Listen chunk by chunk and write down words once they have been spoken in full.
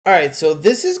Alright, so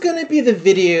this is going to be the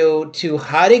video to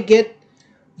how to get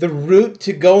the route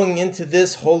to going into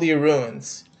this Holy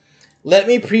Ruins. Let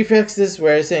me prefix this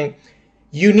where I'm saying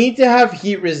you need to have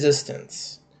heat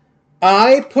resistance.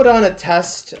 I put on a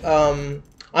test. I'm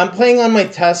playing on my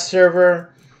test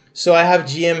server, so I have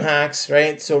GM hacks,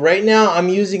 right? So right now I'm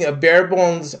using a bare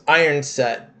bones iron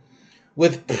set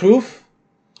with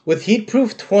heat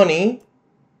proof 20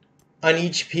 on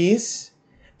each piece.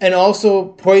 And also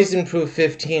poison proof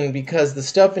 15 because the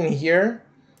stuff in here,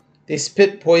 they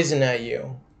spit poison at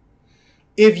you.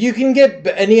 If you can get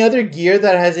any other gear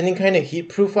that has any kind of heat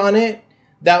proof on it,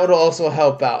 that would also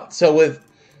help out. So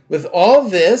with all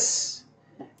this,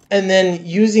 and then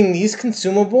using these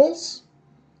consumables,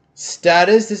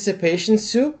 status dissipation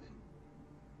soup,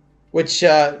 which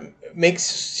makes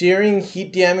searing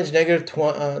heat damage negative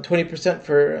 20%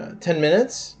 for 10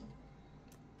 minutes.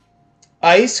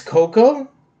 Ice cocoa.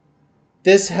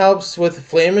 This helps with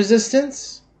flame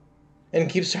resistance and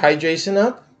keeps hydration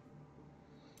up.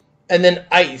 And then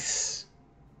ice.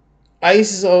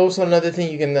 Ice is also another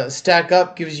thing you can stack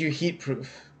up, gives you heat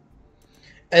proof.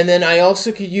 And then I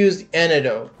also could use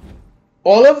antidote.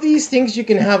 All of these things you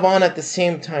can have on at the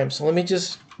same time. So let me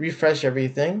just refresh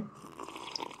everything.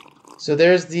 So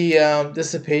there's the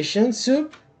dissipation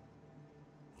soup.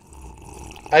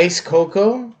 Ice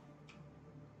cocoa.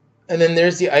 And then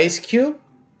there's the ice cube.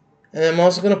 And I'm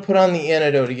also going to put on the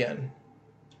antidote again.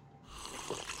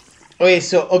 Okay,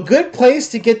 so a good place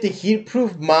to get the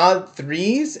heatproof mod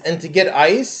 3s and to get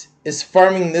ice is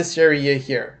farming this area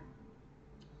here.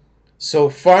 So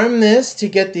farm this to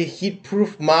get the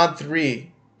heatproof mod 3.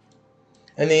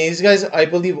 And these guys, I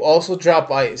believe, also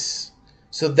drop ice.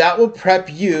 So that will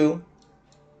prep you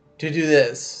to do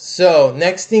this. So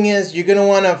next thing is you're going to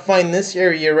want to find this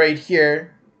area right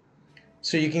here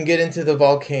so you can get into the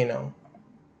volcano.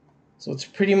 So it's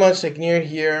pretty much like near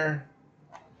here.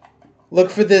 Look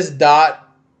for this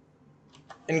dot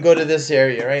and go to this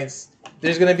area, right?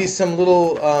 There's gonna be some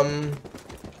little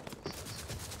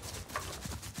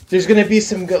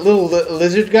little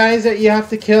lizard guys that you have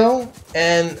to kill,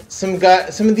 and some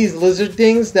of these lizard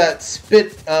things that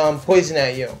spit poison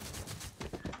at you.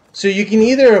 So you can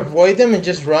either avoid them and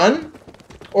just run,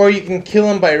 or you can kill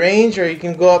them by range, or you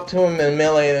can go up to them and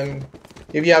melee them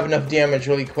if you have enough damage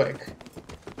really quick.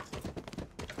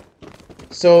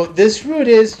 So this route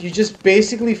is you just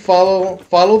basically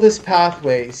follow this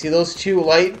pathway. See those two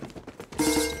light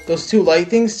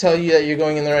things tell you that you're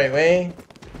going in the right way.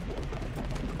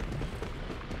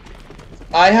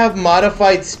 I have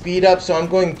modified speed up, so I'm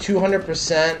going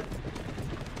 200%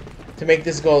 to make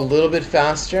this go a little bit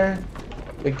faster.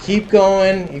 But keep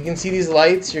going. You can see these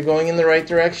lights. You're going in the right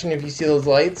direction if you see those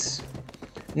lights.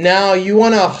 Now you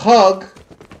want to hug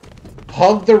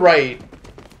the right.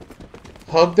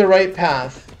 Hug the right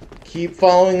path. Keep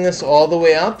following this all the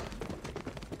way up.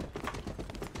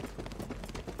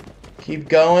 Keep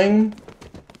going.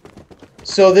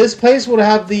 So this place will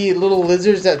have the little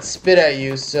lizards that spit at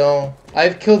you. So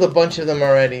I've killed a bunch of them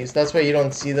already. So that's why you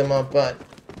don't see them up. But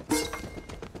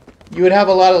you would have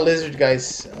a lot of lizard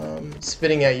guys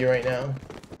spitting at you right now.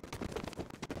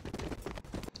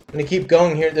 I'm going to keep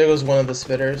going here. There goes one of the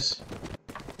spitters.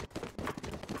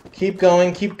 Keep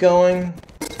going. Keep going.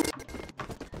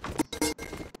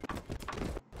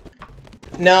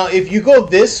 Now, if you go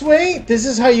this way, this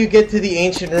is how you get to the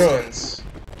ancient ruins.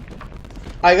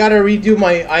 I gotta redo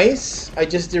my ice. I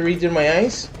just redid my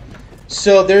ice.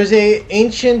 So there's a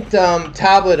ancient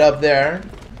tablet up there.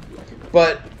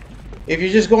 But if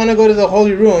you're just going to go to the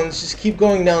Holy Ruins, just keep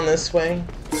going down this way.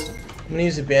 I'm gonna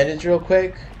use a bandage real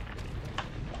quick.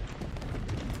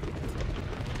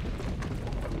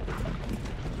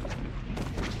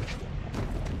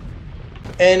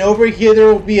 And over here there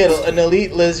will be an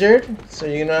elite lizard, so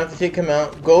you're gonna have to take him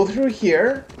out. Go through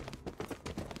here,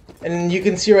 and you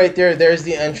can see right there, there's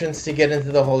the entrance to get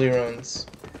into the Holy Ruins.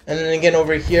 And then again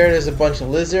over here, there's a bunch of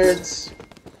lizards.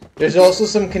 There's also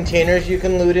some containers you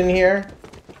can loot in here,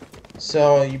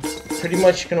 so you pretty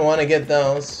much gonna want to get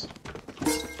those.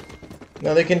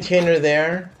 Another container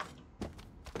there,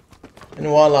 and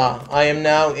voila, I am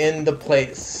now in the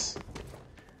place.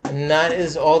 And that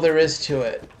is all there is to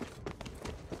it.